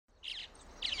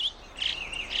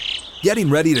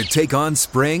Getting ready to take on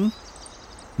spring?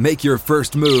 Make your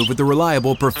first move with the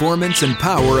reliable performance and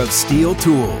power of Steel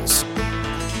tools.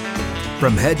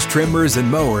 From hedge trimmers and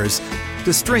mowers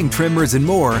to string trimmers and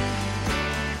more,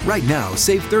 right now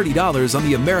save $30 on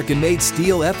the American-made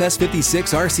Steel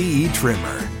FS56 RCE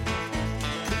trimmer.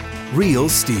 Real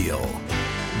Steel.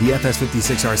 The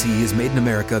FS56 RCE is made in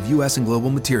America of U.S. and global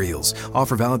materials.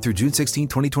 Offer valid through June 16,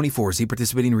 2024. See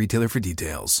participating retailer for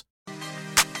details.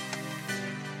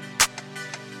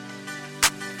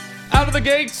 Out of the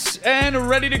gates and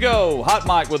ready to go. Hot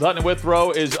Mic with Hutton and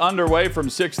Withrow is underway from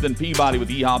 6th and Peabody with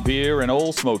EHOP Beer and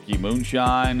Old Smoky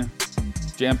Moonshine.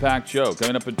 Jam-packed show.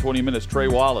 Coming up in 20 minutes, Trey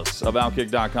Wallace of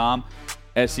OutKick.com.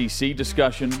 SEC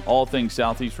discussion, all things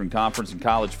Southeastern Conference and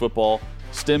college football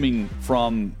stemming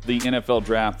from the NFL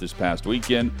draft this past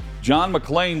weekend. John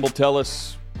McClain will tell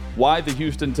us why the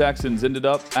Houston Texans ended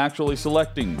up actually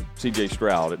selecting C.J.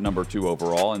 Stroud at number 2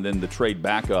 overall, and then the trade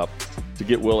back up to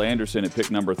get Will Anderson at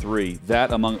pick number 3.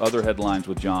 That, among other headlines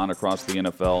with John across the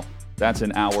NFL, that's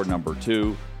in hour number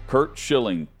 2. Kurt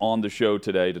Schilling on the show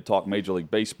today to talk Major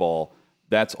League Baseball.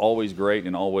 That's always great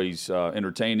and always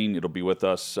entertaining. It'll be with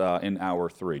us in hour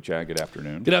 3. Chad, good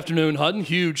afternoon. Good afternoon, Hutton.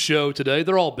 Huge show today.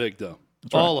 They're all big, though.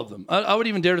 That's all right. Of them. I would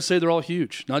even dare to say they're all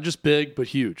huge. Not just big, but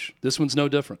huge. This one's no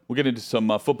different. We'll get into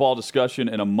some football discussion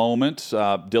in a moment.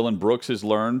 Dylan Brooks has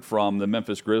learned from the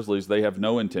Memphis Grizzlies they have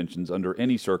no intentions under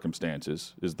any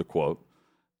circumstances, is the quote,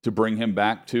 to bring him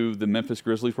back to the Memphis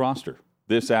Grizzlies roster.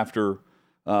 This after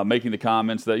making the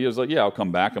comments that he was like, yeah, I'll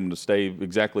come back. I'm going to stay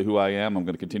exactly who I am. I'm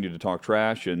going to continue to talk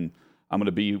trash, and I'm going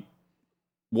to be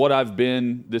what I've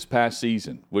been this past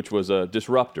season, which was a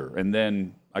disruptor, and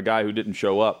then a guy who didn't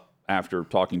show up after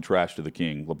talking trash to the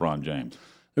king, LeBron James.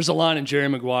 There's a line in Jerry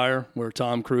Maguire where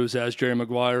Tom Cruise, as Jerry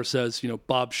Maguire, says,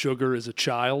 Bob Sugar is a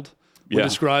child when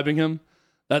describing him.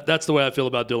 That's the way I feel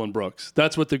about Dylan Brooks.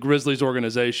 That's what the Grizzlies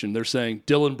organization, they're saying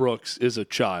Dylan Brooks is a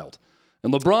child.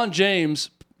 And LeBron James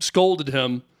scolded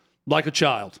him like a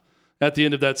child at the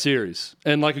end of that series.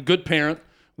 And like a good parent,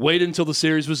 waited until the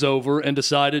series was over and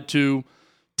decided to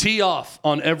tee off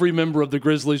on every member of the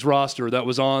Grizzlies roster that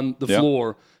was on the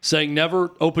floor, saying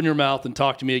never open your mouth and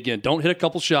talk to me again. Don't hit a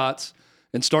couple shots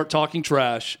and start talking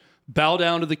trash. Bow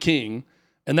down to the king.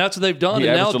 And that's what they've done.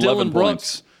 And now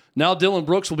Dylan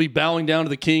Brooks will be bowing down to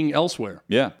the king elsewhere.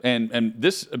 Yeah, and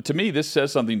this, to me, this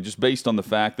says something just based on the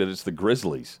fact that it's the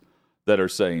Grizzlies that are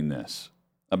saying this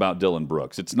about Dylan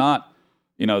Brooks. It's not,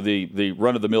 the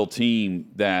run-of-the-mill team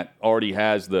that already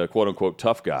has the quote-unquote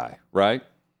tough guy, right?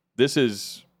 This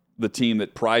is the team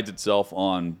that prides itself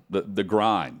on the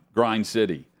grind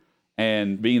city,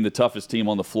 and being the toughest team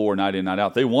on the floor night in, night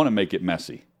out. They want to make it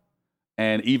messy.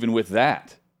 And even with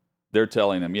that, they're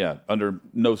telling him, under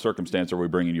no circumstance are we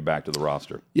bringing you back to the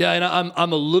roster. Yeah, and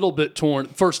I'm a little bit torn.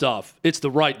 First off, it's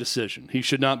the right decision. He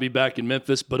should not be back in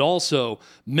Memphis, but also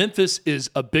Memphis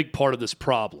is a big part of this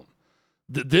problem.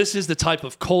 This is the type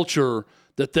of culture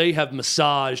that they have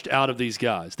massaged out of these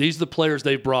guys. These are the players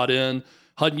they've brought in.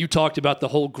 Hutton, you talked about the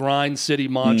whole grind city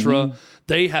mantra. Mm-hmm.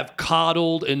 They have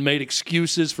coddled and made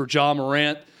excuses for Ja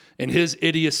Morant and his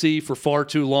idiocy for far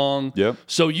too long. Yep.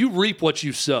 So you reap what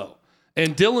you sow.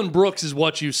 And Dylan Brooks is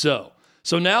what you sow.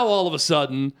 So now all of a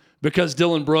sudden, because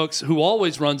Dylan Brooks, who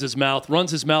always runs his mouth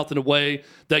in a way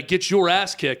that gets your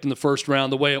ass kicked in the first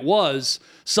round the way it was,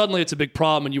 suddenly it's a big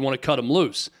problem and you want to cut him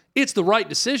loose. It's the right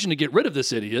decision to get rid of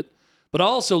this idiot. But I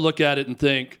also look at it and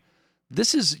think,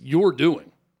 this is your doing.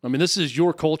 I mean, this is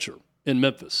your culture in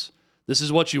Memphis. This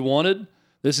is what you wanted.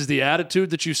 This is the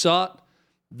attitude that you sought.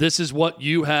 This is what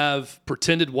you have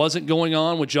pretended wasn't going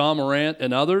on with Ja Morant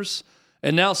and others.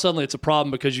 And now suddenly it's a problem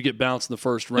because you get bounced in the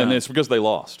first round. And it's because they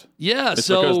lost. Yeah, it's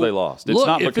because they lost. It's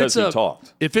not because he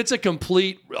talked. If it's a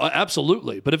complete,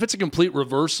 absolutely, but if it's a complete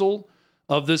reversal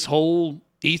of this whole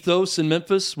ethos in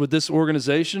Memphis with this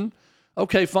organization,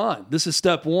 okay, fine. This is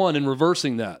step one in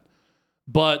reversing that.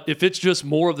 But if it's just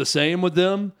more of the same with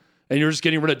them and you're just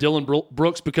getting rid of Dylan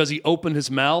Brooks because he opened his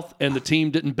mouth and the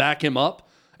team didn't back him up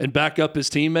and back up his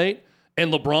teammate,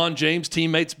 and LeBron James'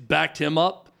 teammates backed him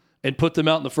up and put them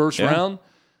out in the first round,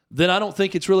 then I don't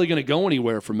think it's really going to go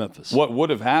anywhere for Memphis. What would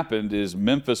have happened is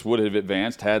Memphis would have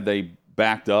advanced had they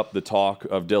backed up the talk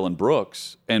of Dylan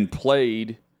Brooks and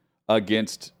played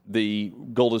against the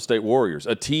Golden State Warriors,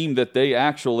 a team that they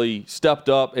actually stepped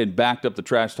up and backed up the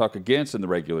trash talk against in the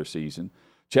regular season.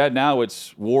 Chad, now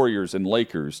it's Warriors and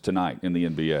Lakers tonight in the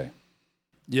NBA.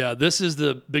 Yeah, this is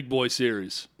the big boy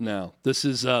series now. This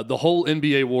is the whole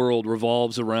NBA world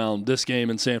revolves around this game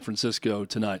in San Francisco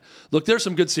tonight. Look, there's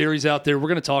some good series out there. We're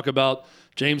going to talk about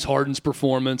James Harden's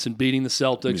performance and beating the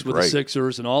Celtics with the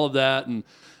Sixers and all of that. And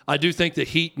I do think the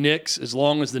Heat-Knicks, as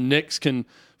long as the Knicks can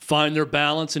find their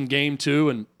balance in Game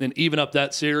 2 and even up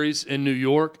that series in New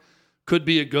York, could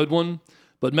be a good one.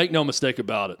 But make no mistake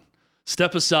about it.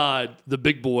 Step aside, the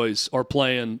big boys are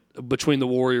playing between the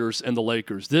Warriors and the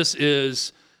Lakers. This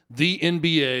is the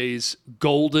NBA's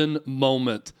golden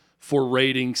moment for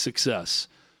rating success.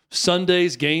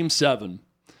 Sunday's Game 7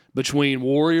 between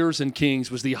Warriors and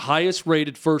Kings was the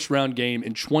highest-rated first-round game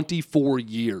in 24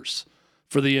 years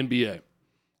for the NBA.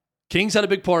 Kings had a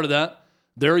big part of that.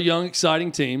 They're a young,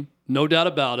 exciting team, no doubt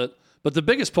about it. But the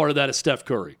biggest part of that is Steph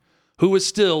Curry, who is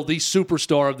still the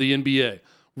superstar of the NBA,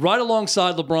 right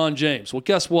alongside LeBron James. Well,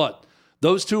 guess what?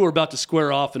 Those two are about to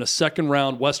square off in a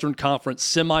second-round Western Conference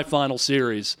semifinal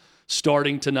series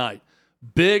starting tonight.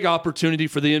 Big opportunity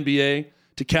for the NBA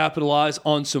to capitalize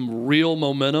on some real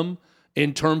momentum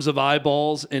in terms of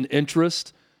eyeballs and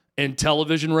interest and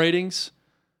television ratings.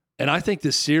 And I think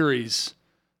this series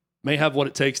may have what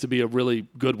it takes to be a really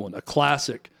good one, a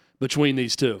classic between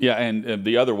these two. Yeah, and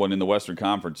the other one in the Western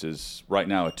Conference is right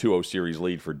now a 2-0 series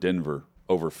lead for Denver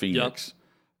over Phoenix. Yep.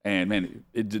 And, man,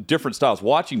 different styles.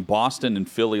 Watching Boston and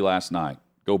Philly last night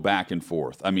go back and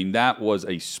forth, I mean, that was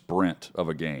a sprint of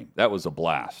a game. That was a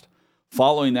blast.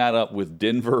 Following that up with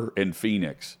Denver and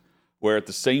Phoenix, where at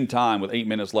the same time, with 8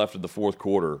 minutes left of the fourth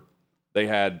quarter, they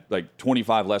had like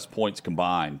 25 less points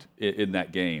combined in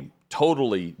that game.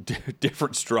 Totally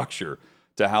different structure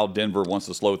to how Denver wants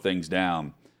to slow things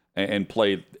down and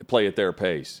play at their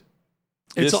pace.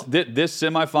 This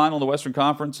semifinal in the Western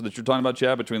Conference that you're talking about,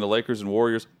 Chad, between the Lakers and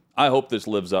Warriors, I hope this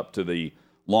lives up to the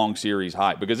long series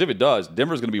hype. Because if it does,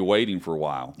 Denver's going to be waiting for a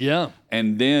while. Yeah.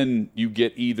 And then you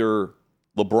get either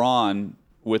LeBron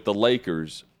with the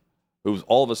Lakers, who's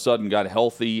all of a sudden got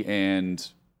healthy and,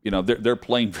 you know, they're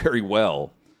playing very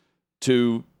well,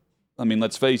 to, I mean,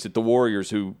 let's face it, the Warriors,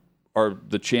 who are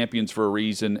the champions for a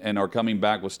reason and are coming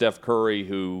back with Steph Curry,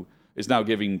 who is now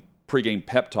giving pregame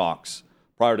pep talks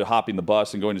prior to hopping the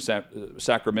bus and going to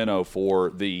Sacramento for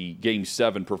the Game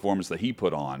 7 performance that he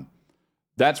put on.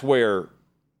 That's where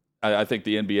I think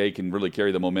the NBA can really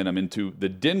carry the momentum into the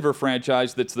Denver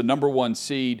franchise that's the number one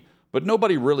seed, but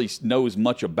nobody really knows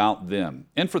much about them.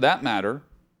 And for that matter,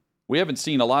 we haven't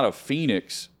seen a lot of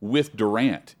Phoenix with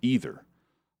Durant either.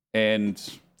 And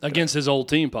against his old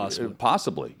team, possibly.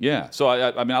 Possibly, yeah. So,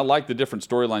 I mean, I like the different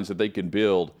storylines that they can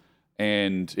build,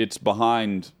 and it's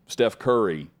behind Steph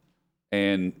Curry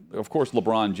and, of course,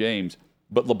 LeBron James.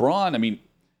 But LeBron, I mean,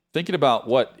 thinking about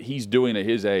what he's doing at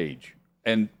his age,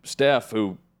 and Steph,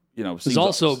 who, you know, seems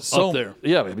also up there.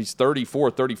 Yeah, he's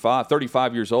 34,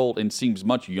 35 years old and seems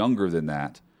much younger than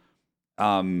that.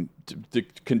 To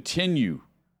continue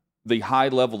the high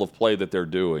level of play that they're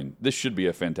doing, this should be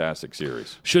a fantastic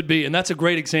series. Should be, and that's a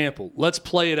great example. Let's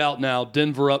play it out now.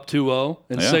 Denver up 2-0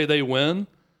 and say they win.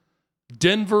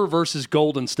 Denver versus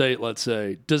Golden State, let's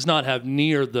say, does not have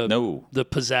near the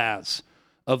pizzazz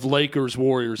of Lakers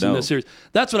Warriors in this series.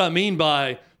 That's what I mean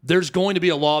by there's going to be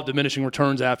a law of diminishing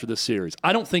returns after this series.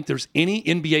 I don't think there's any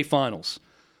NBA Finals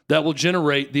that will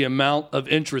generate the amount of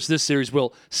interest this series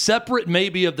will, separate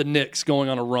maybe of the Knicks going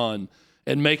on a run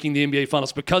and making the NBA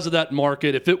Finals because of that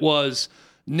market. If it was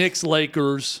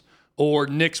Knicks-Lakers or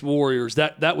Knicks-Warriors,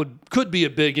 that could be a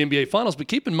big NBA Finals. But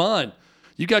keep in mind,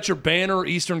 you got your banner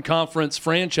Eastern Conference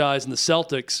franchise in the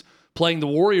Celtics playing the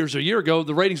Warriors a year ago.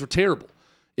 The ratings were terrible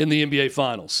in the NBA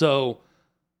Finals. So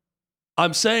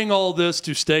I'm saying all this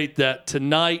to state that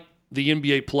tonight the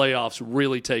NBA playoffs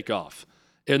really take off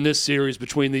in this series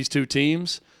between these two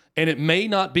teams. And it may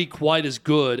not be quite as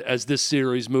good as this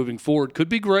series moving forward. Could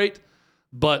be great,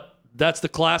 but that's the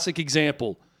classic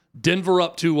example. Denver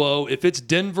up 2-0. If it's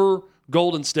Denver,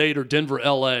 Golden State, or Denver,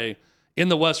 LA in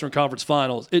the Western Conference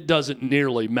Finals, it doesn't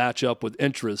nearly match up with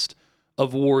interest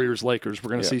of Warriors-Lakers we're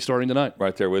going to see starting tonight.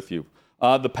 Right there with you.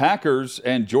 The Packers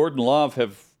and Jordan Love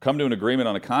have come to an agreement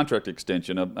on a contract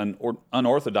extension, an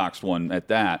unorthodox one at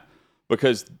that,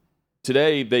 because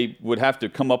today they would have to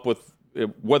come up with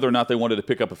whether or not they wanted to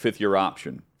pick up a fifth-year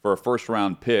option for a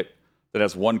first-round pick that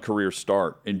has one career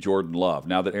start in Jordan Love,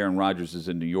 now that Aaron Rodgers is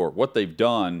in New York. What they've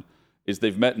done is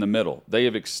they've met in the middle. They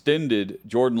have extended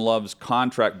Jordan Love's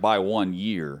contract by 1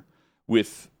 year,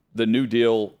 with the new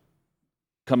deal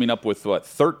coming up with,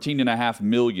 $13.5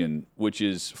 million, which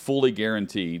is fully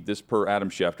guaranteed. This per Adam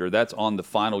Schefter. That's on the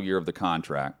final year of the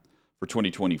contract for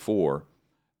 2024.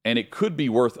 And it could be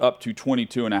worth up to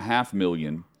 $22.5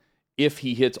 million if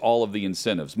he hits all of the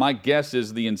incentives. My guess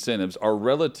is the incentives are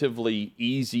relatively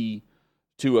easy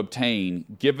to obtain,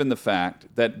 given the fact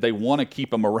that they want to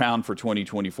keep him around for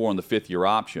 2024 on the fifth-year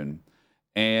option.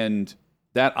 And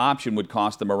that option would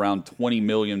cost them around $20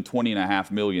 million,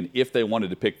 $20.5 million if they wanted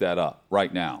to pick that up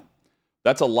right now.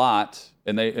 That's a lot,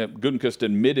 and Gutekunst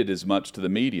admitted as much to the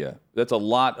media. That's a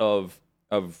lot of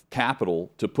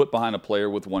capital to put behind a player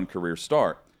with one career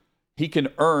start. He can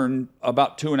earn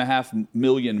about $2.5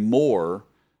 million more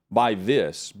by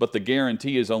this, but the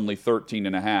guarantee is only $13.5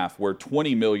 million, where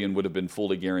 $20 million would have been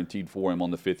fully guaranteed for him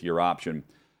on the fifth-year option.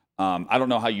 I don't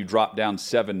know how you drop down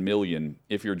 $7 million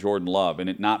if you're Jordan Love, and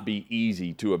it not be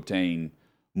easy to obtain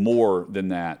more than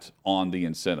that on the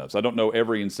incentives. I don't know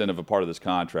every incentive a part of this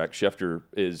contract. Schefter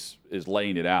is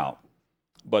laying it out.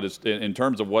 But it's, in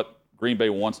terms of what Green Bay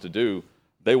wants to do,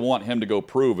 they want him to go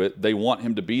prove it. They want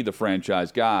him to be the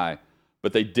franchise guy,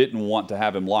 but they didn't want to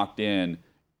have him locked in.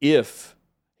 If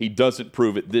he doesn't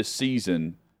prove it this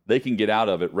season, they can get out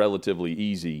of it relatively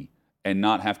easy and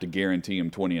not have to guarantee him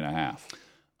 $20.5 million.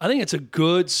 I think it's a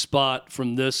good spot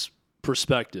from this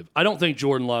perspective. I don't think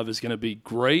Jordan Love is going to be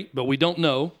great, but we don't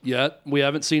know yet. We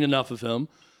haven't seen enough of him.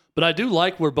 But I do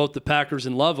like where both the Packers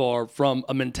and Love are from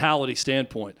a mentality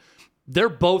standpoint. They're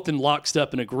both in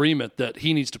lockstep in agreement that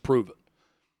he needs to prove it.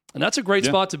 And that's a great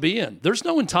spot to be in. There's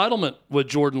no entitlement with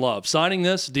Jordan Love. Signing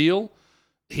this deal,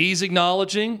 he's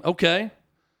acknowledging, okay,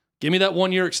 give me that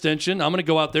 1-year extension. I'm going to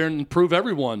go out there and prove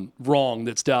everyone wrong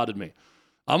that's doubted me.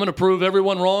 I'm going to prove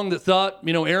everyone wrong that thought,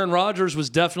 Aaron Rodgers was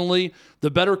definitely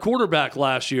the better quarterback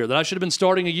last year, that I should have been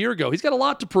starting a year ago. He's got a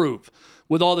lot to prove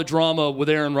with all the drama with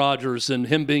Aaron Rodgers and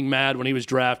him being mad when he was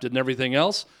drafted and everything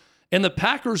else. And the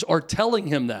Packers are telling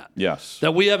him that. Yes.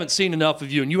 That we haven't seen enough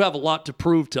of you and you have a lot to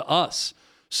prove to us.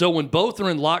 So when both are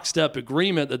in lockstep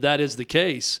agreement that that is the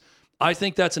case, I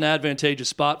think that's an advantageous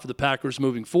spot for the Packers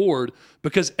moving forward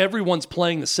because everyone's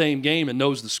playing the same game and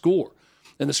knows the score.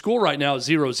 And the score right now is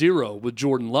 0-0 with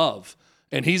Jordan Love.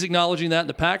 And he's acknowledging that, and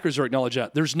the Packers are acknowledging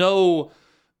that. There's no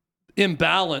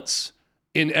imbalance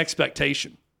in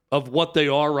expectation of what they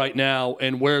are right now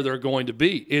and where they're going to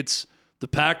be. It's the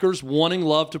Packers wanting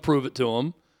Love to prove it to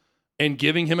him and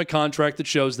giving him a contract that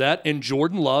shows that, and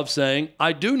Jordan Love saying,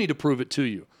 I do need to prove it to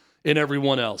you and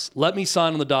everyone else. Let me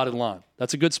sign on the dotted line.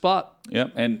 That's a good spot. Yeah,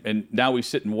 and now we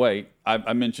sit and wait.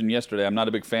 I mentioned yesterday I'm not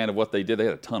a big fan of what they did. They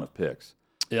had a ton of picks.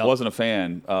 Yep. Wasn't a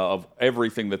fan of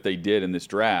everything that they did in this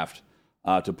draft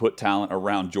to put talent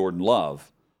around Jordan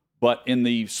Love. But in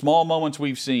the small moments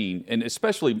we've seen, and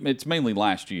especially it's mainly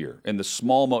last year, in the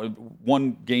small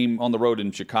one game on the road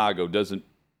in Chicago doesn't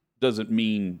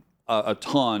mean a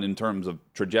ton in terms of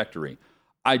trajectory.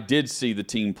 I did see the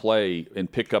team play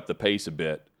and pick up the pace a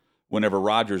bit whenever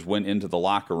Rodgers went into the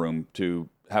locker room to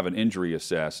have an injury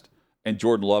assessed and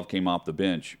Jordan Love came off the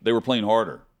bench. They were playing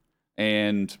harder.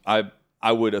 And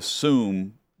I would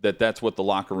assume that that's what the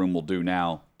locker room will do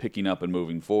now, picking up and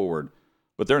moving forward.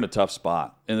 But they're in a tough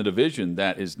spot in the division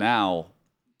that is now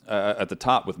at the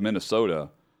top with Minnesota,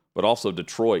 but also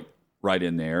Detroit right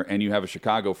in there. And you have a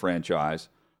Chicago franchise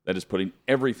that is putting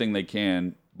everything they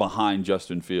can behind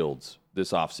Justin Fields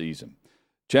this offseason.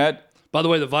 Chad? By the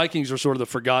way, the Vikings are sort of the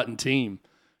forgotten team.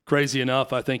 Crazy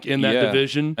enough, I think, in that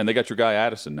division. And they got your guy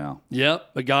Addison now.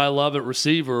 Yep, a guy I love at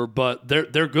receiver, but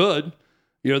they're good.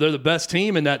 They're the best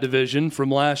team in that division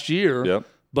from last year. Yep.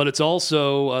 But it's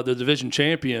also the division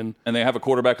champion. And they have a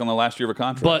quarterback on the last year of a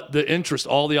contract. But the interest,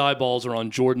 all the eyeballs are on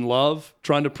Jordan Love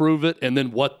trying to prove it, and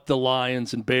then what the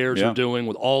Lions and Bears are doing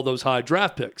with all those high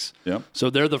draft picks. Yep. So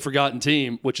they're the forgotten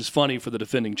team, which is funny for the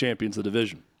defending champions of the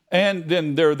division. And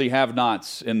then there are the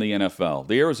have-nots in the NFL.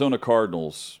 The Arizona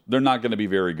Cardinals, they're not going to be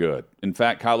very good. In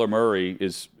fact, Kyler Murray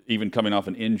is even coming off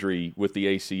an injury with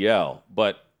the ACL.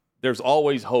 But there's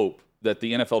always hope that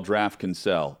the NFL draft can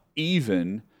sell,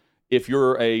 even if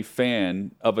you're a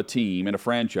fan of a team and a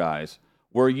franchise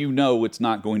where it's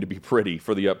not going to be pretty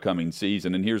for the upcoming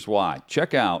season. And here's why.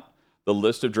 Check out the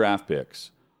list of draft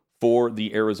picks for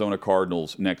the Arizona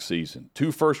Cardinals next season.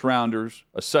 2 first-rounders,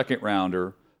 a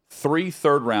second-rounder, 3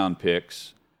 third-round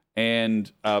picks,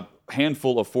 and a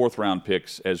handful of fourth-round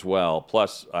picks as well,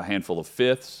 plus a handful of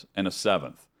fifths and a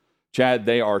seventh. Chad,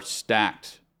 they are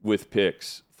stacked with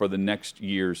picks for the next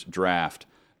year's draft.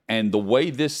 And the way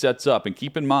this sets up, and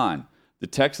keep in mind, the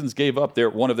Texans gave up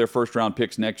one of their first-round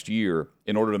picks next year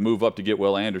in order to move up to get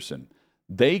Will Anderson.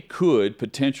 They could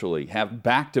potentially have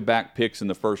back-to-back picks in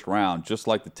the first round, just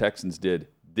like the Texans did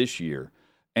this year.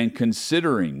 And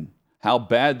considering how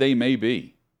bad they may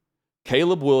be,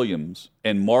 Caleb Williams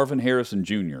and Marvin Harrison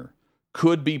Jr.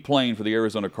 could be playing for the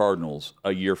Arizona Cardinals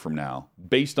a year from now,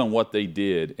 based on what they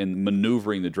did in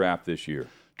maneuvering the draft this year.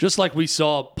 Just like we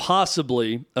saw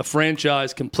possibly a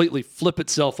franchise completely flip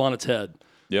itself on its head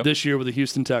this year with the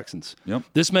Houston Texans. Yep.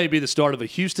 This may be the start of a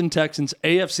Houston Texans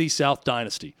AFC South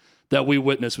dynasty that we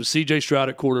witnessed with C.J. Stroud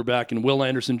at quarterback and Will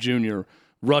Anderson Jr.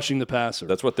 rushing the passer.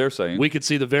 That's what they're saying. We could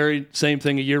see the very same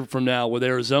thing a year from now with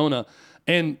Arizona.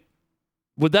 And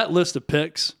with that list of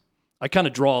picks, I kind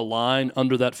of draw a line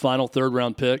under that final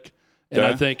third-round pick. And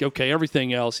I think, okay,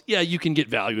 everything else, yeah, you can get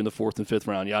value in the fourth and fifth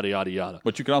round, yada, yada, yada.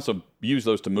 But you can also use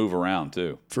those to move around,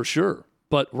 too. For sure.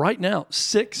 But right now,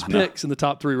 6 picks in the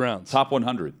top 3 rounds. Top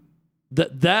 100.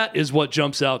 That is what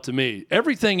jumps out to me.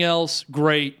 Everything else,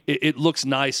 great. It looks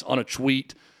nice on a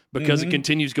tweet because it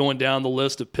continues going down the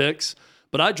list of picks.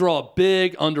 But I draw a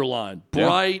big underline,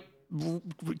 bright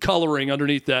coloring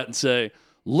underneath that and say,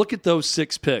 look at those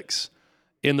 6 picks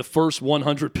in the first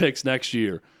 100 picks next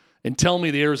year. And tell me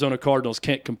the Arizona Cardinals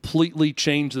can't completely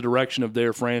change the direction of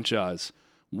their franchise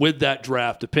with that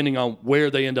draft, depending on where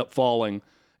they end up falling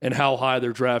and how high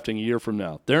they're drafting a year from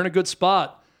now. They're in a good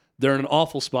spot. They're in an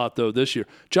awful spot, though, this year.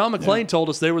 John McClain told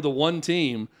us they were the one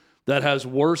team that has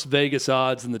worse Vegas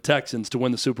odds than the Texans to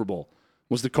win the Super Bowl,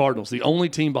 was the Cardinals, the only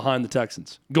team behind the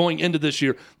Texans. Going into this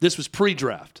year, this was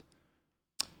pre-draft.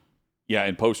 Yeah,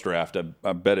 and post-draft,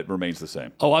 I bet it remains the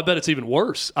same. Oh, I bet it's even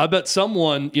worse. I bet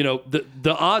someone,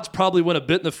 the odds probably went a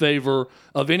bit in the favor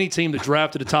of any team that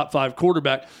drafted a top 5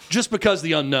 quarterback just because of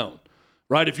the unknown,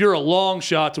 right? If you're a long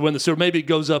shot to win the Super Bowl, maybe it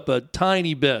goes up a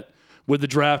tiny bit with the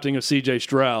drafting of C.J.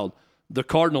 Stroud. The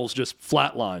Cardinals just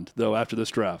flatlined, though, after this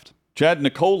draft. Chad,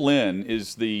 Nicole Lynn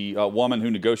is the woman who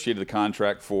negotiated the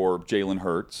contract for Jalen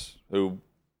Hurts, who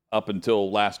up until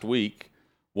last week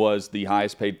was the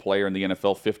highest paid player in the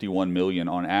NFL, $51 million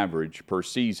on average per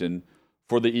season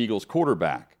for the Eagles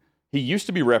quarterback. He used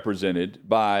to be represented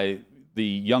by the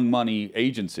Young Money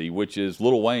Agency, which is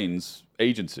Lil Wayne's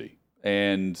agency.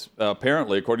 And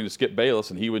apparently, according to Skip Bayless,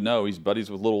 and he would know, he's buddies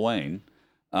with Lil Wayne,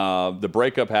 the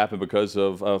breakup happened because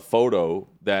of a photo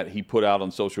that he put out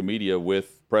on social media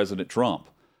with President Trump.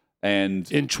 And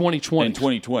in 2020. In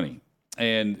 2020.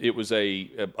 And it was a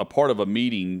part of a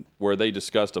meeting where they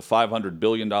discussed a $500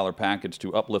 billion package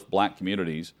to uplift black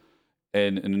communities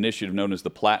and an initiative known as the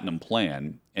Platinum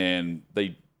Plan. And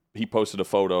he posted a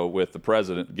photo with the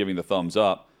president giving the thumbs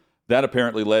up. That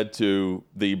apparently led to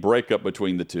the breakup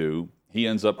between the two. He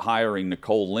ends up hiring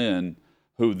Nicole Lynn,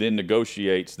 who then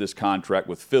negotiates this contract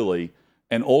with Philly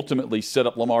and ultimately set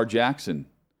up Lamar Jackson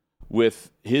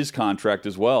with his contract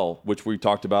as well, which we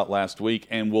talked about last week,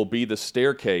 and will be the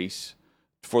staircase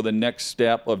for the next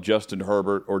step of Justin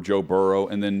Herbert or Joe Burrow,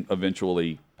 and then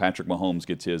eventually Patrick Mahomes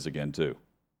gets his again too.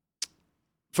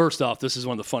 First off, this is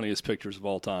one of the funniest pictures of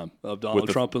all time of Donald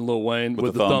Trump and Lil Wayne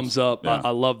with the thumbs up. Yeah.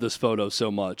 I love this photo so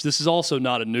much. This is also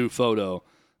not a new photo.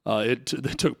 It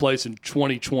took place in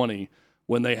 2020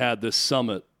 when they had this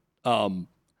summit.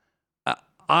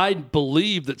 I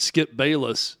believe that Skip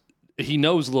Bayless, he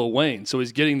knows Lil Wayne, so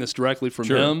he's getting this directly from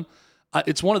him.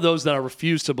 It's one of those that I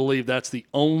refuse to believe that's the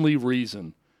only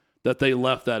reason that they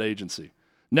left that agency.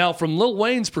 Now, from Lil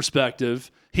Wayne's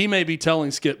perspective, he may be telling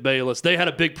Skip Bayless, they had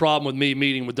a big problem with me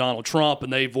meeting with Donald Trump,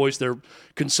 and they voiced their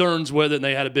concerns with it, and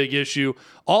they had a big issue.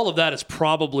 All of that is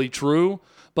probably true,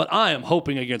 but I am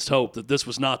hoping against hope that this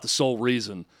was not the sole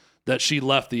reason that she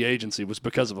left the agency was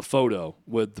because of a photo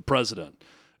with the president.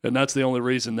 And that's the only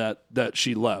reason that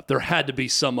she left. There had to be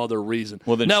some other reason.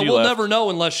 Well, then now, we'll never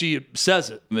know unless she says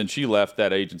it. And then she left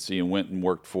that agency and went and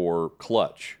worked for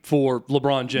Clutch. For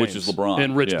LeBron James. Which is LeBron.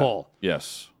 And Rich Paul.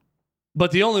 Yes.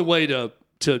 But the only way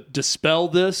to dispel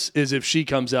this is if she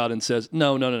comes out and says,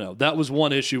 no. That was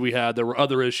one issue we had. There were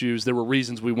other issues. There were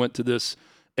reasons we went to this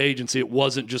agency. It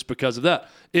wasn't just because of that.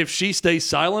 If she stays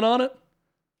silent on it,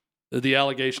 the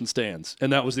allegation stands.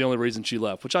 And that was the only reason she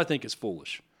left, which I think is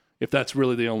foolish, if that's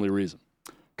really the only reason.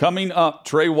 Coming up,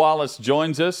 Trey Wallace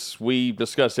joins us. We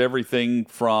discuss everything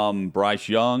from Bryce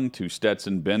Young to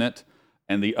Stetson Bennett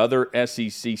and the other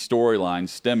SEC storylines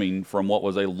stemming from what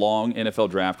was a long NFL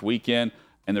draft weekend.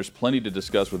 And there's plenty to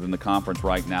discuss within the conference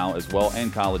right now as well,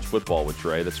 and college football with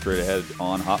Trey. That's straight ahead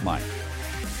on Hot Mic.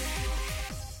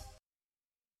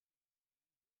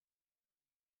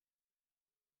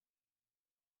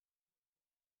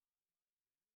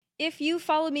 If you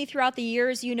followed me throughout the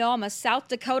years, you know I'm a South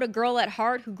Dakota girl at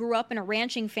heart who grew up in a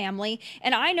ranching family.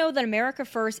 And I know that America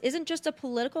First isn't just a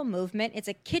political movement, it's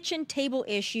a kitchen table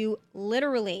issue,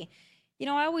 literally. You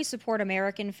know, I always support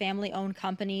American family-owned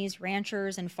companies,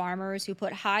 ranchers, and farmers who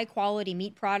put high-quality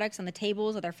meat products on the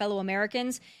tables of their fellow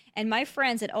Americans. And my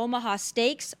friends at Omaha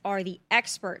Steaks are the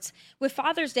experts. With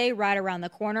Father's Day right around the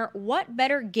corner, what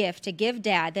better gift to give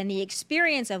Dad than the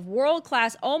experience of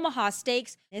world-class Omaha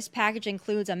Steaks? This package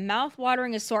includes a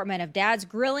mouth-watering assortment of Dad's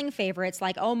grilling favorites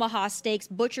like Omaha Steaks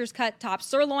Butcher's Cut Top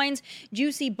Sirloins,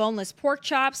 juicy boneless pork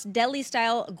chops,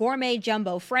 deli-style gourmet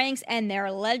jumbo franks, and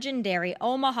their legendary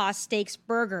Omaha Steaks Steaks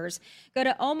Burgers. Go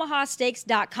to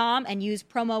omahasteaks.com and use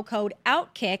promo code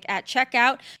OutKick at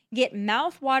checkout. Get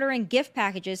mouth-watering gift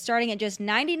packages starting at just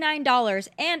 $99,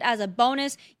 and as a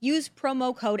bonus, use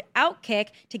promo code OutKick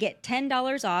to get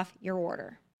 $10 off your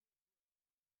order.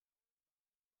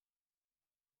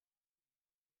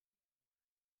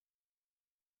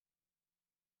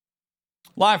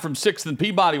 Live from 6th and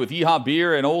Peabody with Yeehaw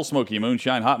Beer and Old Smoky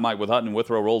Moonshine, Hot Mike with Hutton and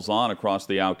Withrow rolls on across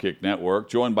the OutKick network.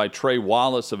 Joined by Trey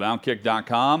Wallace of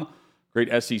OutKick.com.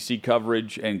 Great SEC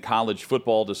coverage and college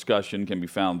football discussion can be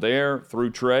found there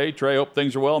through Trey. Trey, hope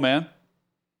things are well, man.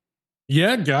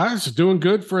 Yeah, guys, doing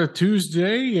good for a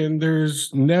Tuesday, and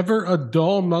there's never a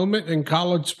dull moment in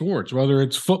college sports, whether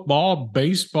it's football,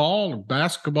 baseball, or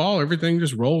basketball. Everything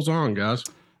just rolls on, guys.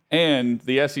 And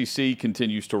the SEC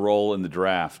continues to roll in the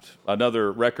draft.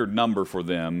 Another record number for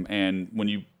them. And when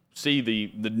you see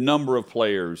the number of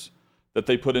players that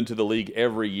they put into the league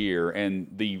every year and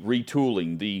the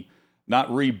retooling, the not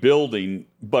rebuilding,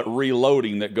 but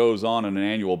reloading that goes on an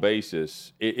annual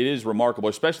basis, it is remarkable,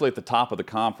 especially at the top of the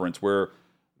conference where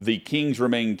the kings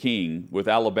remain king with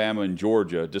Alabama and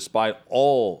Georgia, despite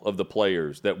all of the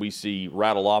players that we see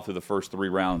rattle off through the first 3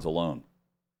 rounds alone.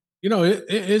 You know,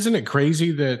 isn't it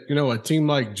crazy that, a team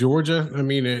like Georgia, I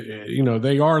mean,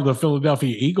 they are the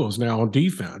Philadelphia Eagles now on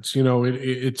defense.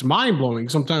 It's mind-blowing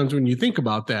sometimes when you think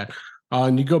about that.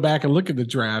 And you go back and look at the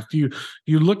draft. You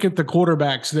look at the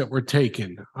quarterbacks that were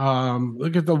taken.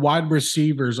 Look at the wide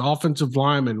receivers, offensive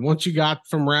linemen. Once you got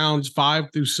from rounds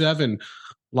 5 through 7,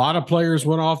 a lot of players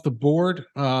went off the board.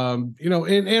 And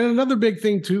another big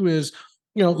thing, too, is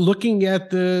looking at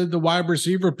the wide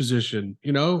receiver position,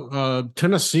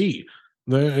 Tennessee,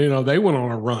 they went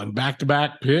on a run,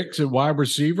 back-to-back picks at wide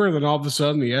receiver, and then all of a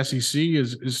sudden the SEC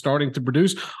is starting to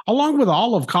produce, along with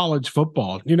all of college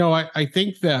football. I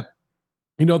think that,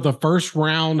 the first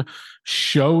round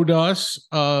showed us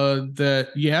that,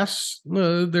 yes,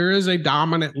 there is a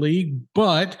dominant league,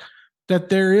 but that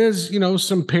there is,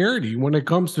 some parity when it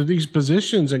comes to these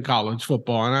positions in college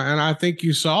football. And I think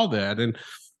you saw that. And,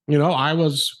 I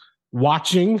was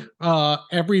watching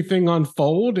everything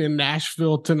unfold in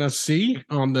Nashville, Tennessee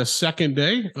on the second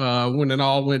day when it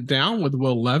all went down with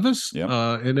Will Levis. Yep.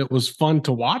 And it was fun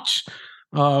to watch.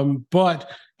 But,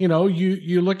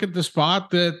 you look at the spot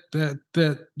that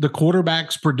the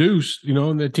quarterbacks produced,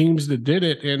 and the teams that did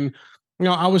it. And,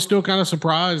 I was still kind of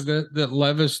surprised that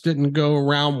Levis didn't go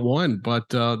round 1, but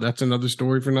that's another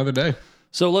story for another day.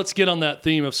 So let's get on that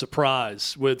theme of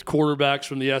surprise with quarterbacks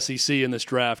from the SEC in this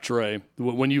draft, Trey.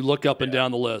 When you look up and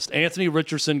down the list, Anthony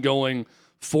Richardson going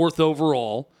 4th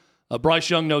overall. Bryce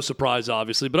Young, no surprise,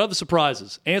 obviously, but other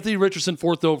surprises. Anthony Richardson,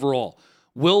 4th overall.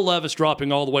 Will Levis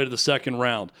dropping all the way to the 2nd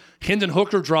round. Hendon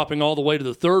Hooker dropping all the way to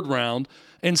the 3rd round.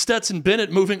 And Stetson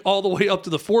Bennett moving all the way up to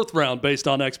the 4th round based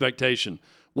on expectation.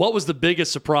 What was the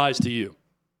biggest surprise to you?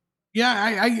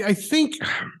 Yeah, I think...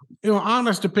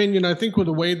 honest opinion, I think with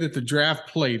the way that the draft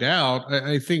played out,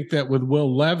 I think that with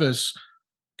Will Levis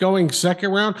going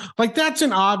 2nd round, like that's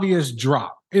an obvious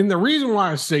drop. And the reason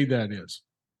why I say that is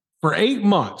for 8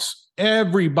 months,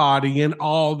 everybody and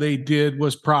all they did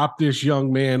was prop this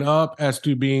young man up as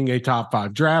to being a top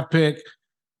 5 draft pick.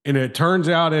 And it turns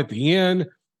out at the end,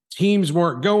 teams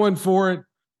weren't going for it.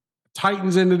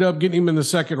 Titans ended up getting him in the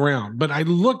 2nd round. But I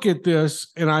look at this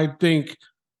and I think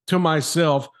to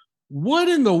myself, what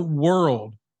in the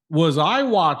world was I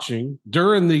watching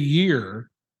during the year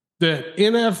that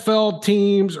NFL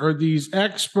teams or these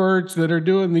experts that are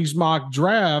doing these mock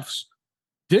drafts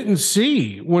didn't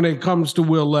see when it comes to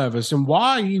Will Levis and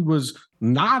why he was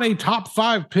not a top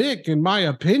 5 pick, in my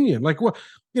opinion? Like, what,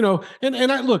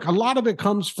 and I look, a lot of it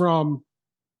comes from,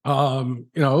 Mel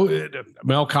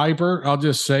Kiper, I'll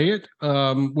just say it,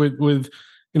 with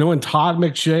and Todd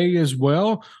McShay as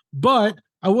well. But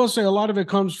I will say a lot of it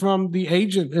comes from the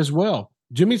agent as well.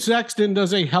 Jimmy Sexton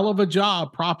does a hell of a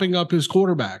job propping up his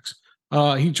quarterbacks.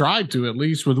 He tried to, at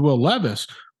least with Will Levis,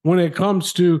 when it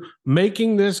comes to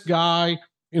making this guy,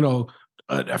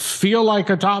 feel like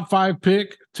a top 5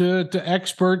 pick to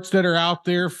experts that are out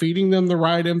there, feeding them the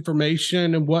right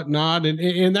information and whatnot.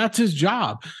 And that's his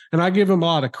job. And I give him a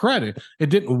lot of credit. It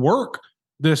didn't work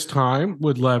this time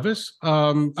with Levis.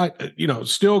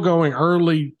 Still going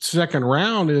early 2nd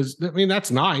round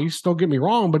that's nice. Don't get me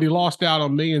wrong, but he lost out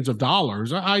on millions of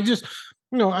dollars. I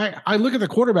look at the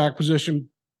quarterback position,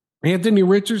 Anthony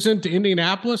Richardson to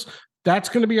Indianapolis. That's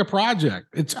going to be a project.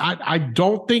 I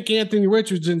don't think Anthony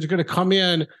Richardson is going to come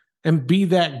in and be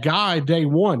that guy day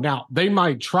 1. Now they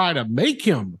might try to make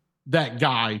him that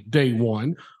guy day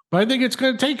 1, but I think it's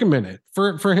going to take a minute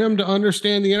for him to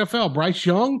understand the NFL. Bryce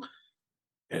Young,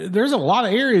 there's a lot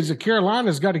of areas that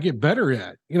Carolina's got to get better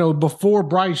at, before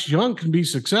Bryce Young can be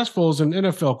successful as an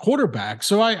NFL quarterback.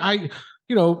 So I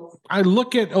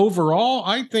look at overall,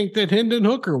 I think that Hendon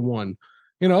Hooker won.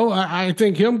 I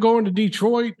think him going to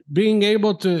Detroit, being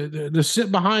able to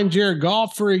sit behind Jared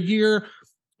Goff for a year,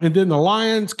 and then the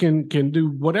Lions can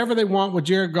do whatever they want with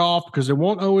Jared Goff because they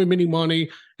won't owe him any money.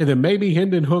 And then maybe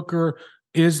Hendon Hooker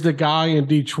is the guy in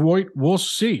Detroit. We'll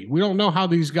see. We don't know how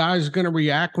these guys are going to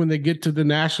react when they get to the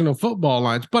National Football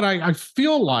Alliance. But I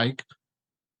feel like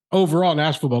overall,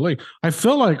 National Football League, I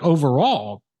feel like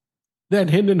overall that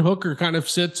Hendon Hooker kind of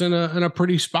sits in a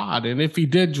pretty spot. And if he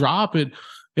did drop it,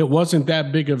 it wasn't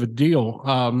that big of a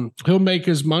deal. He'll make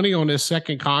his money on his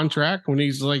second contract when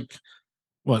he's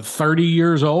 30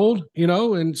 years old,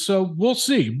 and so we'll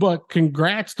see. But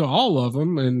congrats to all of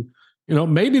them. And,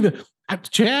 maybe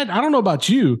Chad, I don't know about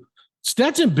you,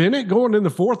 Stetson Bennett going in the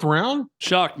 4th round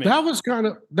shocked me. That was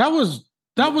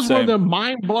one of the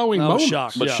mind-blowing moments.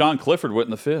 Shocked, but Sean Clifford went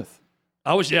in the 5th.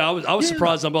 I was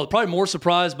surprised on both. Probably more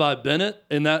surprised by Bennett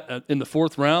in the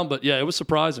 4th round, but yeah, it was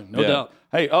surprising, no doubt.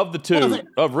 Hey, of the two,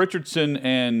 of Richardson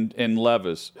and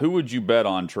Levis, who would you bet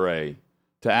on, Trey,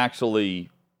 to actually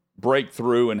break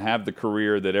through and have the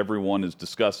career that everyone is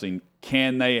discussing?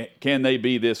 Can they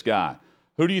be this guy?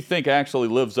 Who do you think actually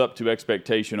lives up to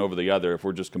expectation over the other if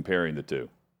we're just comparing the two?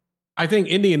 I think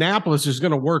Indianapolis is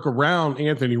going to work around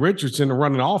Anthony Richardson and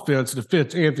run an offense that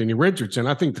fits Anthony Richardson.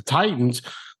 I think the Titans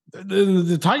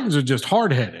are just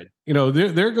hard-headed.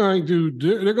 They're going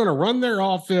to run their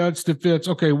offense that fits.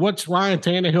 Okay, what's Ryan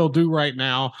Tannehill do right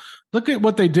now? Look at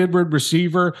what they did with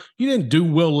receiver. You didn't do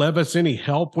Will Levis any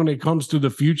help when it comes to the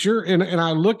future. And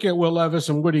I look at Will Levis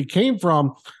and what he came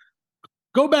from.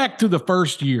 Go back to the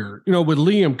first year, with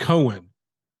Liam Cohen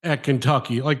at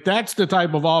Kentucky. That's the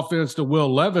type of offense that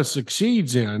Will Levis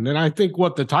succeeds in. And I think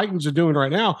what the Titans are doing right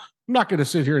now, I'm not going to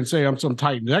sit here and say I'm some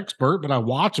Titans expert, but I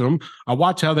watch them. I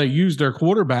watch how they use their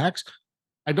quarterbacks.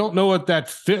 I don't know if that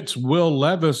fits Will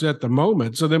Levis at the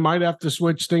moment, so they might have to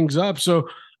switch things up. So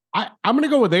I'm going to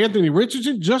go with Anthony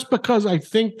Richardson just because I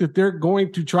think that they're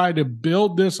going to try to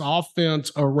build this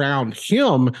offense around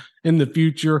him in the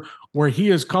future where he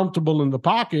is comfortable in the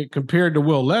pocket compared to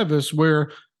Will Levis, where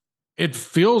it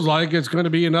feels like it's going to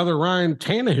be another Ryan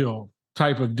Tannehill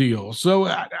type of deal.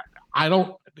 So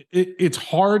it's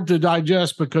hard to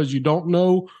digest because you don't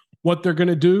know what they're going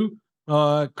to do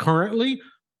currently.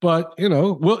 But,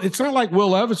 it's not like Will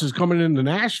Levis is coming into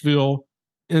Nashville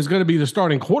and is going to be the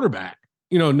starting quarterback,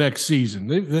 next season.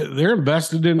 They're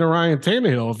invested into Ryan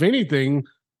Tannehill. If anything,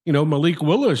 Malik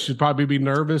Willis should probably be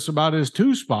nervous about his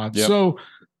 2 spots. Yep. So,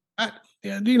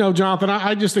 Jonathan,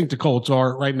 I just think the Colts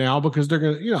are right now because they're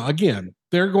going to,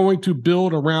 they're going to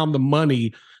build around the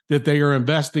money that they are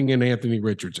investing in Anthony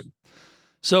Richardson.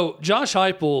 So Josh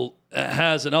Heupel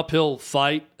has an uphill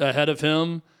fight ahead of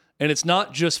him, and it's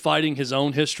not just fighting his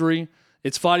own history.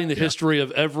 It's fighting the history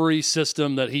of every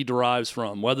system that he derives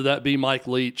from, whether that be Mike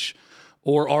Leach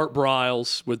or Art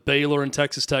Briles with Baylor and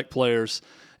Texas Tech players.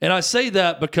 And I say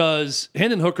that because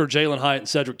Hendon Hooker, Jalen Hyatt, and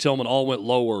Cedric Tillman all went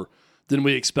lower than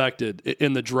we expected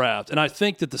in the draft. And I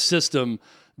think that the system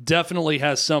definitely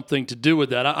has something to do with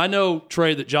that. I know,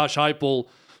 Trey, that Josh Heupel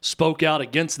spoke out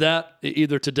against that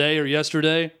either today or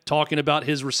yesterday, talking about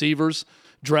his receivers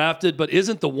drafted. But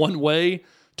isn't the one way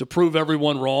to prove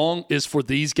everyone wrong is for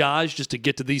these guys just to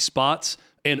get to these spots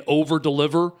and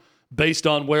over-deliver based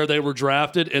on where they were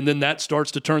drafted, and then that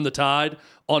starts to turn the tide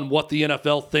on what the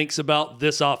NFL thinks about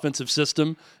this offensive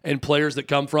system and players that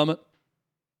come from it?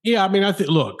 Yeah, I mean, I think,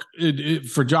 look,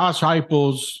 for Josh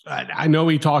Heupel's, I know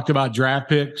he talked about draft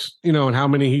picks, and how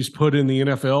many he's put in the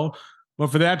NFL. But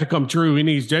for that to come true, he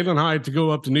needs Jalen Hyatt to go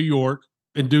up to New York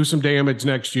and do some damage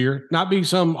next year. Not be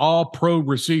some all-pro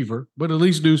receiver, but at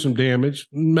least do some damage,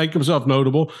 make himself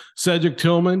notable. Cedric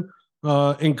Tillman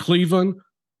in Cleveland,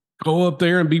 go up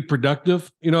there and be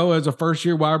productive, as a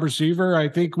first-year wide receiver. I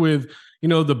think with,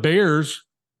 the Bears,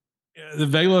 the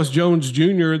Velus Jones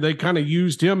Jr., they kind of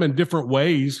used him in different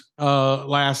ways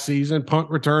last season. Punt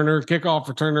returner, kickoff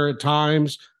returner at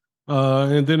times,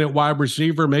 and then at wide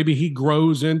receiver, maybe he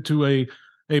grows into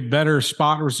a better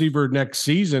spot receiver next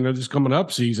season or this coming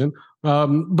up season.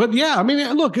 But yeah, I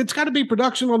mean, look, it's got to be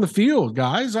production on the field,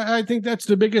 guys. I think that's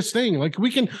the biggest thing. Like we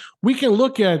can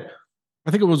look at, I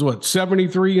think it was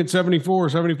 73 and 74,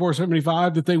 74,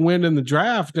 75 that they win in the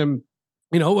draft. And,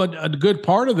 a good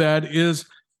part of that is,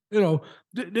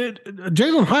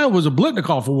 Jalen Hyatt was a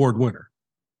Blitnikoff Award winner.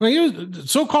 He was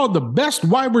so-called the best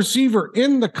wide receiver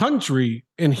in the country,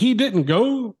 and he didn't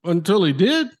go until he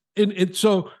did.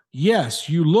 So, yes,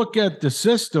 you look at the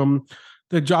system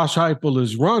that Josh Heupel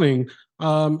is running.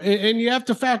 And you have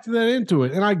to factor that into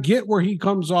it. And I get where he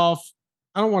comes off.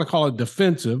 I don't want to call it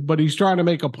defensive, but he's trying to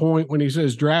make a point when he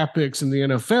says draft picks in the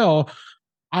NFL.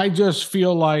 I just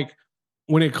feel like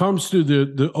when it comes to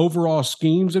the overall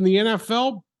schemes in the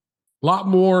NFL, a lot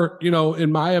more,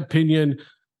 in my opinion,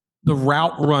 the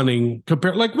route running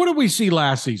compared. Like, what did we see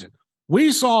last season?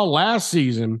 We saw last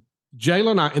season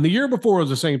Jalen, and the year before was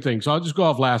the same thing. So I'll just go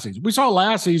off last season. We saw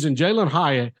last season Jalen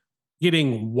Hyatt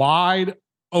getting wide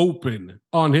open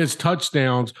on his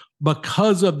touchdowns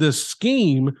because of the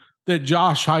scheme that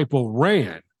Josh Heupel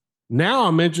ran. Now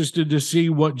I'm interested to see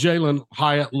what Jalen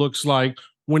Hyatt looks like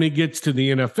when he gets to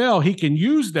the NFL. He can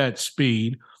use that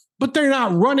speed, but they're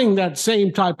not running that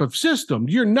same type of system.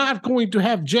 You're not going to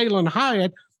have Jalen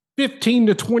Hyatt 15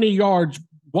 to 20 yards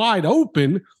wide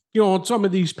open, on some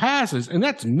of these passes. And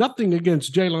that's nothing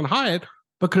against Jalen Hyatt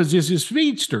because he's his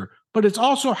speedster, but it's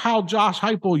also how Josh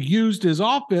Heupel used his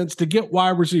offense to get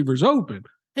wide receivers open.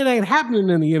 It ain't happening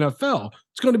in the NFL.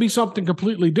 It's going to be something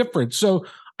completely different. So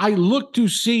I look to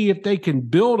see if they can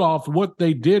build off what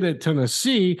they did at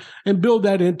Tennessee and build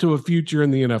that into a future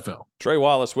in the NFL. Trey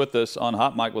Wallace with us on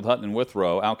Hot Mic with Hutton and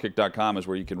Withrow. OutKick.com is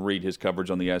where you can read his coverage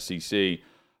on the SEC.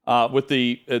 With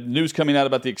the news coming out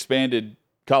about the expanded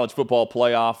college football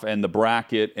playoff and the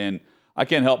bracket, and I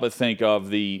can't help but think of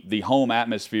the home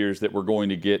atmospheres that we're going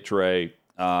to get, Trey,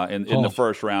 in the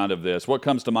first round of this. What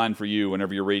comes to mind for you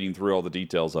whenever you're reading through all the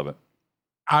details of it?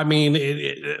 I mean,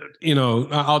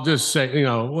 I'll just say,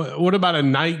 what about a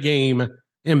night game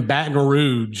in Baton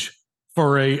Rouge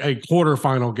for a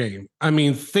quarterfinal game? I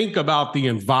mean, think about the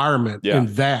environment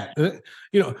in that.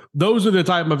 Those are the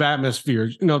type of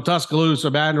atmospheres.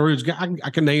 Tuscaloosa, Baton Rouge. I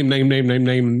can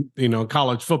name.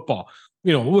 College football.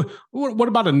 What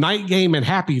about a night game in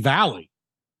Happy Valley?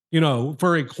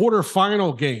 For a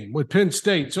quarterfinal game with Penn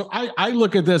State. So I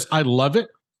look at this. I love it.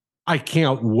 I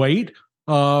can't wait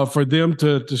for them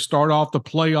to start off the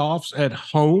playoffs at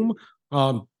home.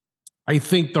 I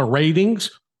think the ratings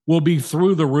will be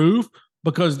through the roof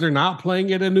because they're not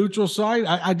playing at a neutral site.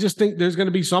 I just think there's going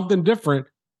to be something different,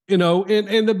 and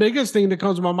the biggest thing that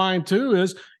comes to my mind too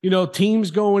is, teams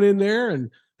going in there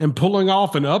and pulling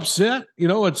off an upset,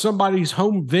 at somebody's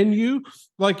home venue,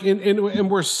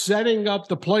 and we're setting up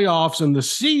the playoffs and the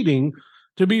seeding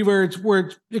to be where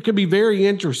it could be very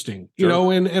interesting,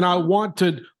 Sure. and I want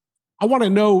to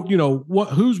know,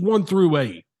 who's 1 through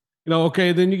 8,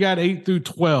 okay, then you got 8 through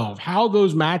 12, how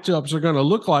those matchups are going to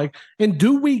look like. And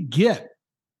do we get,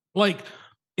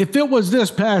 if it was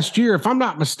this past year, if I'm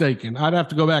not mistaken, I'd have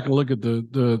to go back and look at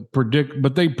the predict,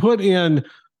 but they put in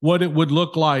what it would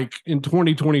look like in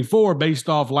 2024 based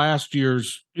off last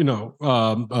year's,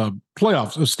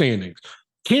 playoffs standings.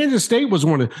 Kansas State was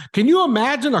one of. Can you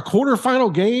imagine a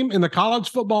quarterfinal game in the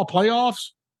college football playoffs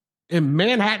in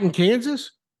Manhattan,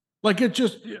 Kansas?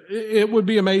 It would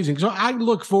be amazing. So I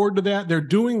look forward to that. They're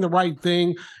doing the right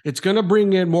thing. It's going to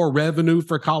bring in more revenue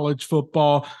for college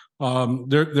football.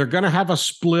 They're going to have a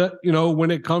split,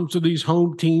 when it comes to these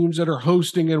home teams that are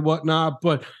hosting and whatnot.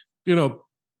 But,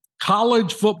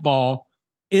 college football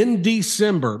in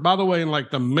December, by the way, in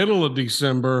the middle of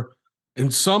December,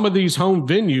 in some of these home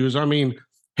venues, I mean,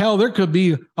 hell, there could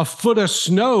be a foot of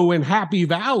snow in Happy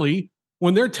Valley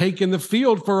when they're taking the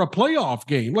field for a playoff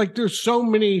game. There's so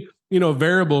many,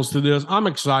 variables to this. I'm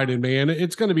excited, man.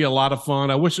 It's going to be a lot of fun.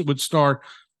 I wish it would start,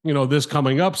 this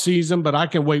coming up season, but I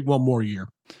can wait one more year.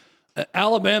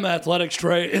 Alabama athletics,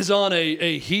 Trey, is on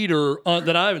a heater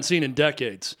that I haven't seen in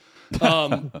decades.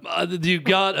 You've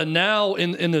got now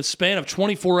in the span of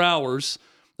 24 hours,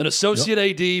 an associate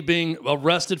AD being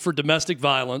arrested for domestic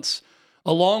violence,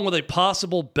 along with a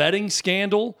possible betting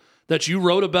scandal that you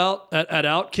wrote about at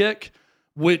OutKick,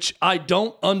 which I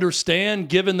don't understand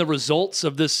given the results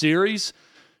of this series.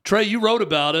 Trey, you wrote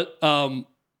about it.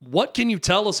 What can you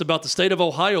tell us about the state of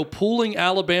Ohio pulling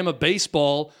Alabama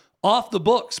baseball off the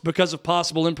books because of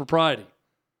possible impropriety?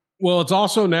 Well, it's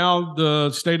also now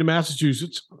the state of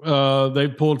Massachusetts.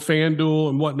 They've pulled FanDuel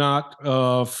and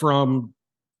whatnot from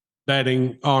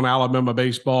betting on Alabama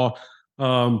baseball.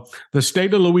 The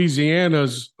state of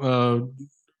Louisiana's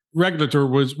regulator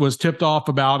was tipped off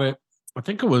about it. I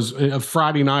think it was a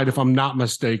Friday night, if I'm not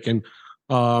mistaken,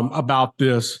 about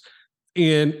this.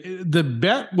 And the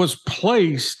bet was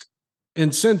placed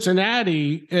in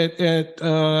Cincinnati at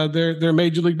their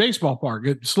Major League Baseball park.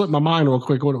 It slipped my mind real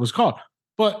quick what it was called.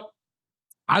 But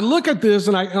I look at this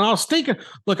and I was thinking,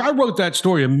 look, I wrote that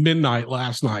story at midnight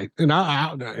last night, and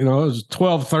I it was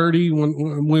 12:30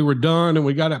 when we were done and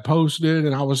we got it posted,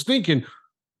 and I was thinking,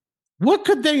 what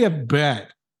could they have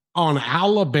bet on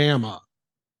Alabama,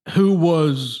 who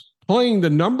was playing the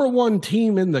number one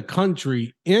team in the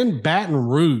country in Baton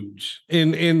Rouge.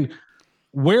 And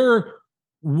where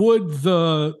would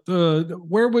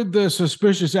the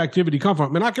suspicious activity come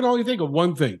from? And I can only think of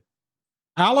one thing.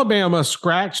 Alabama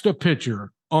scratched a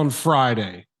pitcher on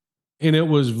Friday, and it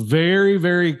was very,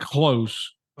 very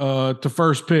close to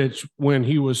first pitch when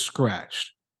he was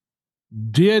scratched.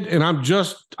 And I'm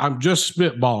just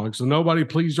spitballing, so nobody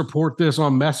please report this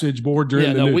on message board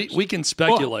during the news. We can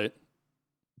speculate.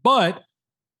 But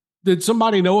did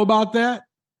somebody know about that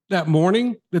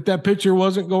morning, that pitcher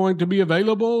wasn't going to be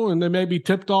available, and they maybe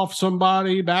tipped off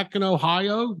somebody back in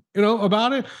Ohio,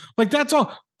 about it? Like, that's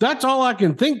all I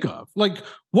can think of. Like,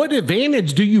 what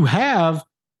advantage do you have?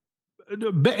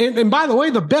 And by the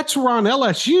way, the bets were on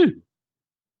LSU.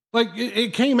 Like,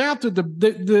 it came out that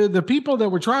the people that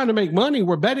were trying to make money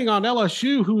were betting on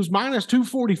LSU, who's minus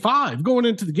 245 going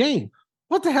into the game.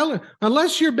 What the hell?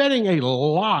 Unless you're betting a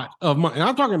lot of money, and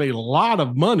I'm talking a lot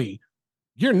of money,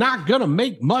 you're not going to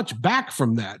make much back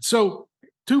from that. So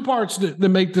two parts that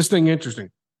make this thing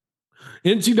interesting.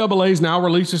 NCAA's now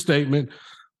released a statement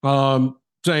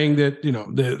saying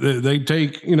that they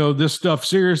take this stuff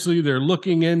seriously. They're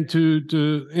looking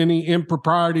into any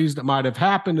improprieties that might have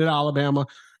happened at Alabama.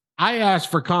 I asked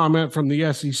for comment from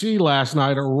the SEC last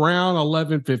night around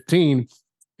 11:15.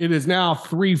 It is now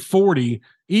 3:40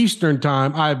 Eastern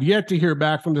time. I have yet to hear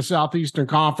back from the Southeastern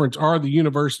Conference or the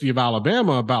University of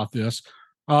Alabama about this.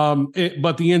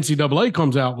 But the NCAA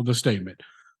comes out with a statement.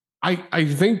 I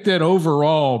think that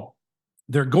overall,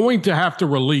 they're going to have to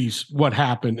release what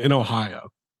happened in Ohio.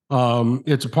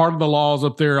 It's a part of the laws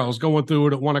up there. I was going through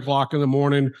it at 1:00 in the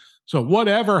morning. So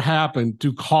whatever happened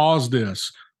to cause this,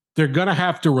 they're going to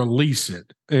have to release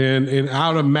it. And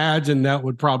I would imagine that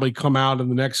would probably come out in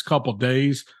the next couple of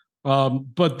days.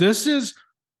 But this is,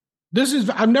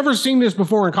 I've never seen this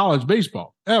before in college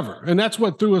baseball, ever. And that's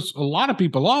what threw a lot of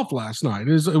people off last night,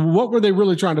 is what were they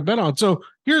really trying to bet on? So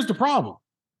here's the problem.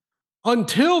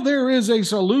 Until there is a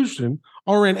solution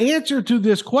or an answer to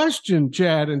this question,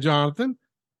 Chad and Jonathan,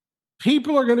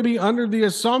 people are going to be under the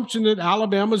assumption that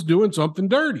Alabama's doing something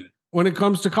dirty when it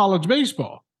comes to college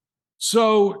baseball.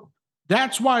 So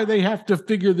that's why they have to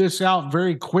figure this out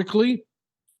very quickly,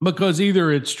 because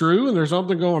either it's true and there's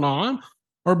something going on,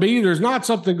 or B, there's not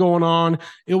something going on.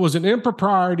 It was an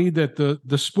impropriety that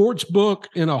the sports book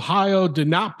in Ohio did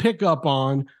not pick up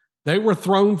on. They were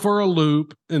thrown for a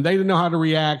loop and they didn't know how to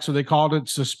react, so they called it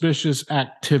suspicious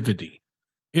activity.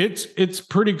 It's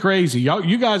pretty crazy.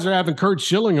 You guys are having Kurt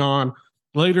Schilling on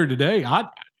later today. I'm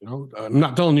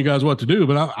not telling you guys what to do,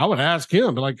 but I would ask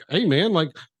him, like, hey man, like,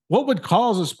 what would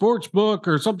cause a sports book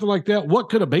or something like that? What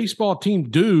could a baseball team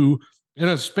do in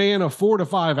a span of 4 to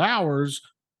 5 hours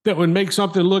that would make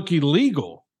something look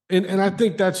illegal? And I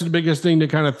think that's the biggest thing that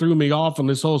kind of threw me off on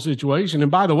this whole situation. And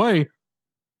by the way,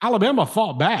 Alabama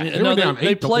fought back.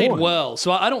 They played well.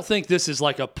 So I don't think this is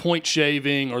like a point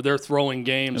shaving or they're throwing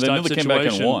games type situation. Came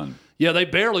back and won. Yeah, they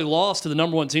barely lost to the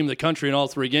number one team in the country in all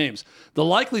 3 games. The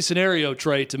likely scenario,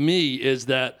 Trey, to me, is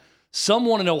that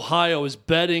someone in Ohio is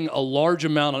betting a large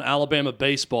amount on Alabama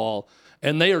baseball,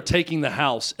 and they are taking the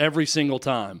house every single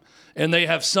time. And they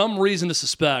have some reason to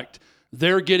suspect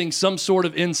they're getting some sort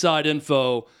of inside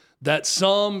info that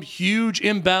some huge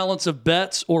imbalance of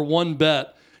bets or one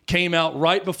bet came out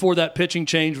right before that pitching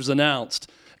change was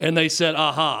announced. And they said,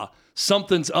 aha,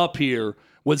 something's up here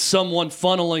with someone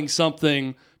funneling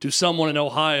something to someone in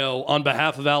Ohio on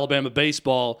behalf of Alabama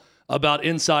baseball about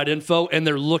inside info, and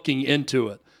they're looking into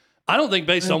it. I don't think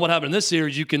based on what happened in this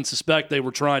series, you can suspect they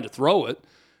were trying to throw it.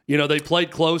 They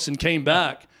played close and came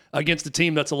back against a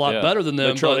team that's a lot better than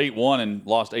them. They trailed 8-1 and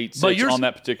lost 8-6 on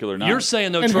that particular night. You're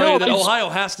saying, though, Trey, that Ohio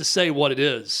has to say what it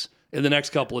is in the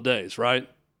next couple of days, right?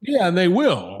 Yeah, and they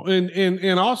will.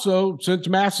 And also, since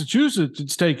Massachusetts,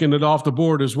 it's taken it off the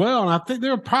board as well. And I think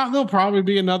there'll probably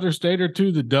be another state or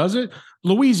two that does it.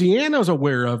 Louisiana's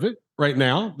aware of it right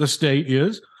now. The state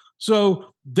is.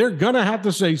 So they're going to have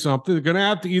to say something. They're going to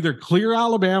have to either clear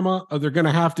Alabama, or they're going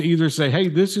to have to either say, hey,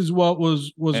 this is what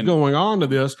was going on to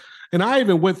this. And I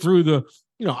even went through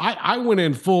I went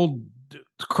in full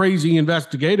crazy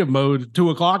investigative mode at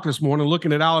 2:00 this morning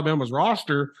looking at Alabama's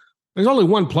roster. There's only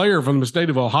one player from the state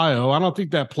of Ohio. I don't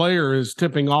think that player is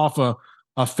tipping off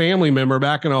a family member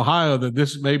back in Ohio that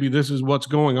this is what's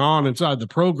going on inside the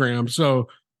program. So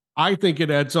I think it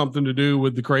had something to do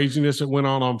with the craziness that went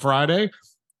on Friday.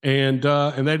 And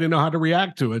they didn't know how to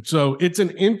react to it. So it's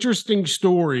an interesting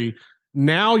story.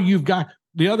 Now you've got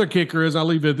the other kicker is, I'll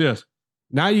leave it at this.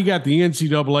 Now you got the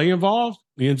NCAA involved.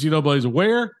 The NCAA is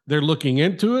aware. They're looking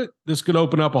into it. This could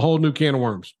open up a whole new can of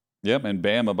worms. Yep, and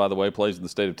Bama, by the way, plays in the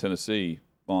state of Tennessee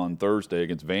on Thursday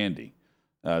against Vandy.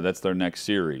 That's their next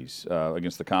series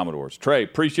against the Commodores. Trey,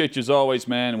 appreciate you as always,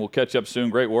 man, and we'll catch up soon.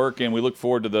 Great work, and we look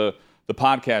forward to the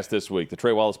podcast this week, the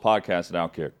Trey Wallace podcast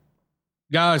at OutKick.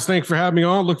 Guys, thanks for having me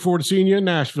on. Look forward to seeing you in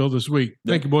Nashville this week.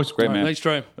 Thank you, boys. Great, man. Thanks,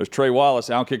 Trey. There's Trey Wallace.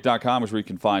 OutKick.com is where you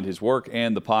can find his work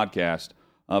and the podcast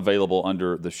available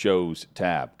under the shows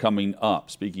tab. Coming up,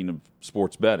 speaking of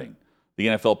sports betting, the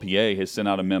NFLPA has sent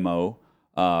out a memo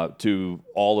to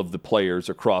all of the players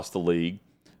across the league,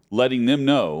 letting them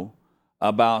know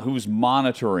about who's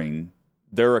monitoring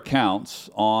their accounts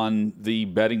on the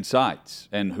betting sites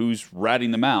and who's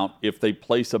ratting them out if they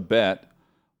place a bet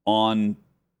on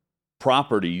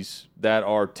properties that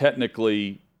are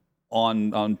technically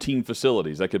on team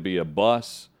facilities. That could be a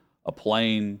bus, a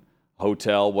plane,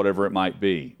 hotel, whatever it might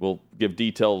be. We'll give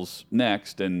details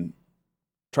next and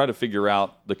try to figure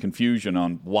out the confusion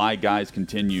on why guys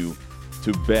continue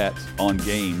to bet on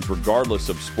games regardless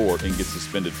of sport and get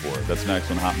suspended for it. That's next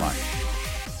on Hot Mic.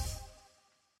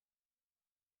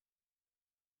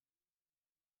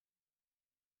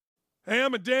 Hey,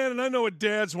 I'm a dad, and I know what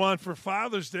dads want for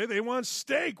Father's Day. They want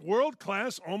steak,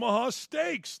 world-class Omaha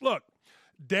steaks. Look,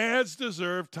 dads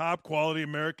deserve top-quality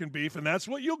American beef, and that's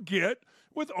what you'll get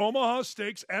with Omaha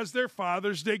Steaks as their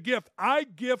Father's Day gift. I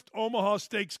gift Omaha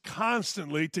Steaks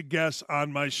constantly to guests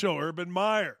on my show. Urban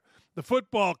Meyer, the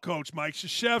football coach, Mike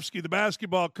Krzyzewski, the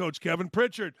basketball coach, Kevin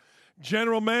Pritchard,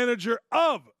 general manager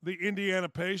of the Indiana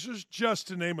Pacers, just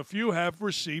to name a few, have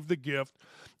received the gift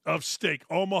of steak,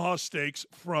 Omaha Steaks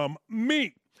from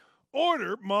me.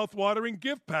 Order mouth-watering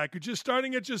gift packages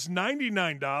starting at just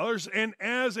 $99, and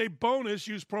as a bonus,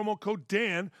 use promo code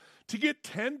Dan to get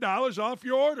 $10 off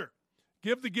your order.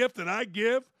 Give the gift that I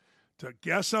give to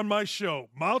guests on my show.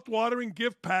 Mouth-watering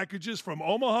gift packages from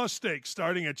Omaha Steaks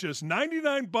starting at just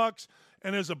 $99,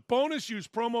 and as a bonus, use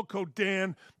promo code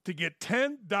Dan to get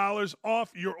 $10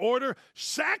 off your order.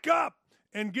 Sack up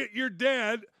and get your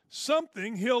dad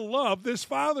something he'll love this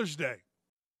Father's Day.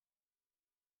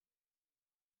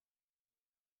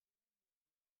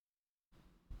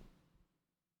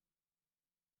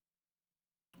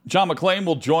 John McClain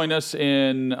will join us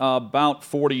in about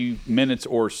 40 minutes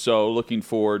or so. Looking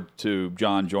forward to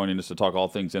John joining us to talk all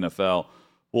things NFL.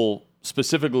 We'll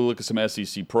specifically look at some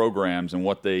SEC programs and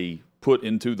what they put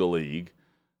into the league.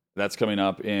 That's coming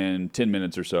up in 10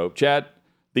 minutes or so. Chad,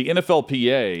 the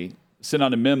NFLPA sent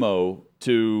out a memo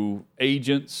to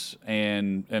agents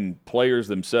and players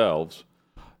themselves,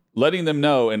 letting them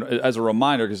know, and as a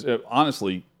reminder, because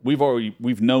honestly,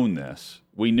 we've known this.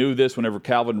 We knew this whenever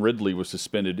Calvin Ridley was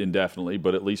suspended indefinitely,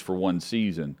 but at least for one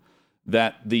season,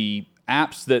 that the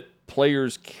apps that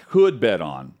players could bet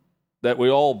on, that we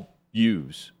all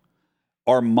use,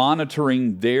 are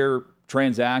monitoring their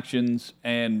transactions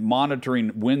and monitoring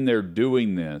when they're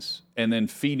doing this and then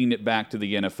feeding it back to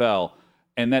the NFL.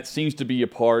 And that seems to be a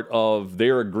part of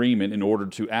their agreement in order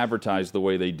to advertise the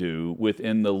way they do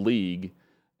within the league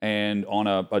and on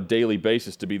a daily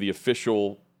basis to be the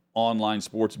official online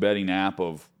sports betting app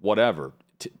of whatever.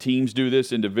 Teams do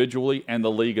this individually and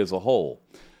the league as a whole.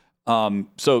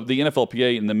 So the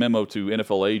NFLPA in the memo to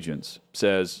NFL agents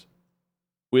says,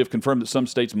 we have confirmed that some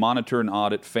states monitor and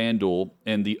audit FanDuel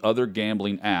and the other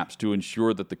gambling apps to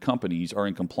ensure that the companies are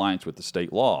in compliance with the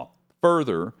state law.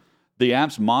 Further, the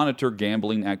apps monitor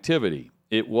gambling activity.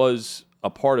 It was a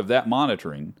part of that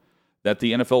monitoring that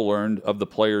the NFL learned of the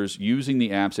players using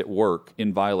the apps at work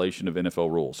in violation of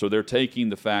NFL rules. So they're taking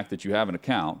the fact that you have an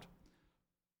account,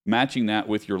 matching that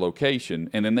with your location,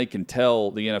 and then they can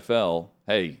tell the NFL,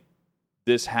 hey,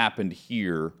 this happened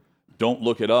here. Don't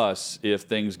look at us if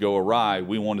things go awry.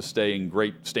 We want to stay in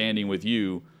great standing with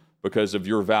you because of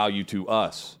your value to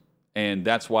us. And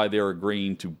that's why they're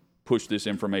agreeing to push this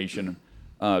information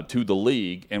to the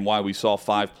league, and why we saw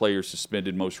 5 players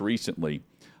suspended most recently,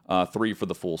 3 for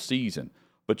the full season.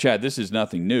 But, Chad, this is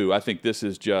nothing new. I think this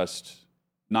is just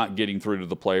not getting through to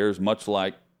the players, much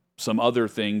like some other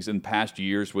things in past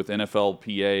years with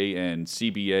NFLPA and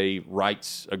CBA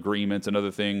rights agreements and other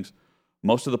things.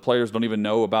 Most of the players don't even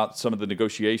know about some of the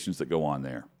negotiations that go on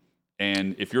there.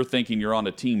 And if you're thinking you're on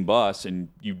a team bus and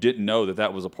you didn't know that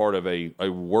that was a part of a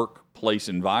workplace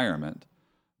environment,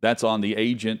 that's on the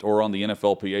agent or on the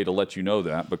NFLPA to let you know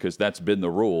that, because that's been the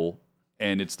rule.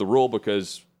 And it's the rule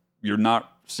because you're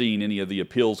not seeing any of the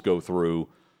appeals go through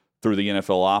the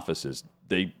NFL offices.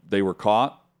 They were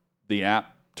caught, the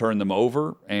app turned them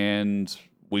over, and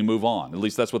we move on. At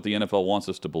least that's what the NFL wants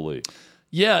us to believe.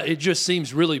 Yeah, it just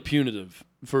seems really punitive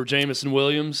for Jamison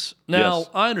Williams. Now, Yes.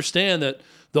 I understand that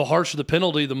the harsher the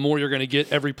penalty, the more you're going to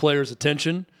get every player's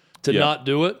attention to not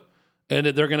do it, and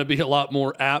that they're going to be a lot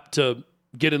more apt to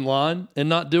get in line and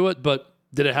not do it. But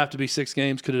did it have to be 6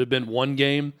 games? Could it have been 1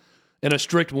 game and a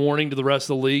strict warning to the rest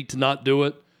of the league to not do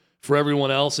it for everyone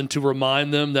else, and to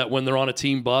remind them that when they're on a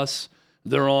team bus,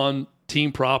 they're on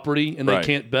team property and they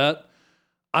can't bet.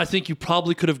 I think you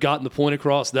probably could have gotten the point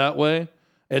across that way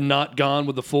and not gone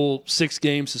with the full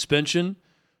 6-game suspension.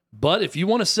 But if you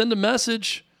want to send a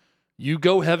message, you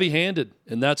go heavy-handed,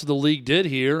 and that's what the league did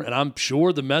here, and I'm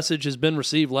sure the message has been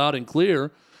received loud and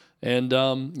clear. And,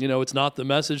 it's not the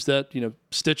message that,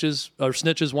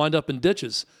 snitches wind up in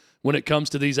ditches when it comes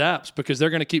to these apps, because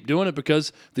they're going to keep doing it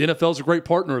because the NFL is a great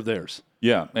partner of theirs.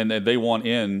 Yeah, and they want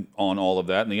in on all of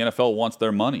that, and the NFL wants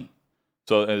their money.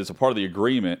 So it's a part of the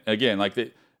agreement. Again,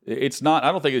 it's not –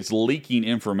 I don't think it's leaking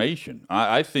information.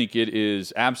 I think it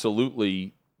is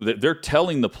absolutely – they're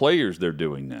telling the players they're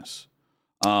doing this.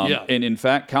 And in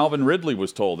fact, Calvin Ridley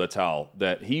was told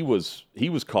that he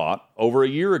was caught over a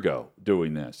year ago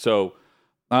doing this. So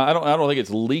I don't think it's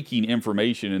leaking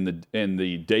information in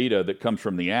the data that comes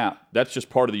from the app. That's just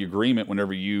part of the agreement.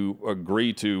 Whenever you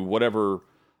agree to whatever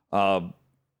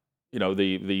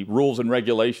the rules and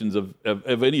regulations of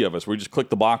any of us, we just click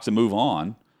the box and move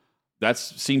on. That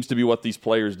seems to be what these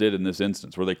players did in this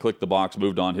instance, where they clicked the box,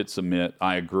 moved on, hit submit,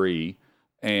 I agree,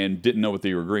 and didn't know what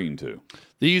they were agreeing to.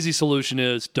 The easy solution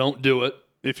is don't do it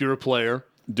if you're a player.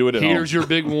 Do it at home. Here's your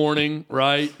big warning,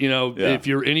 right? If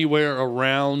you're anywhere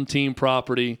around team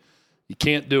property, you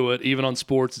can't do it. Even on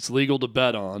sports, it's legal to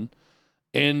bet on.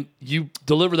 And you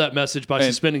deliver that message by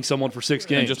suspending someone for 6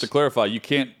 games. And just to clarify, you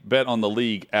can't bet on the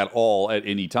league at all at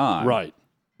any time. Right.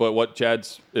 But what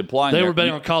Chad's implying They were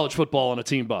betting on college football on a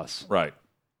team bus. Right.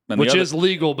 Which is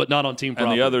legal, but not on team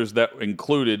property. And the others that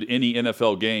included any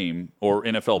NFL game or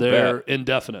NFL They're bet.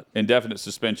 indefinite. Indefinite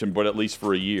suspension, but at least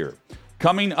for a year.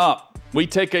 Coming up, we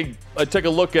take a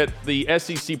look at the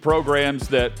SEC programs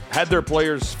that had their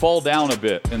players fall down a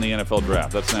bit in the NFL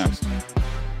draft. That's next.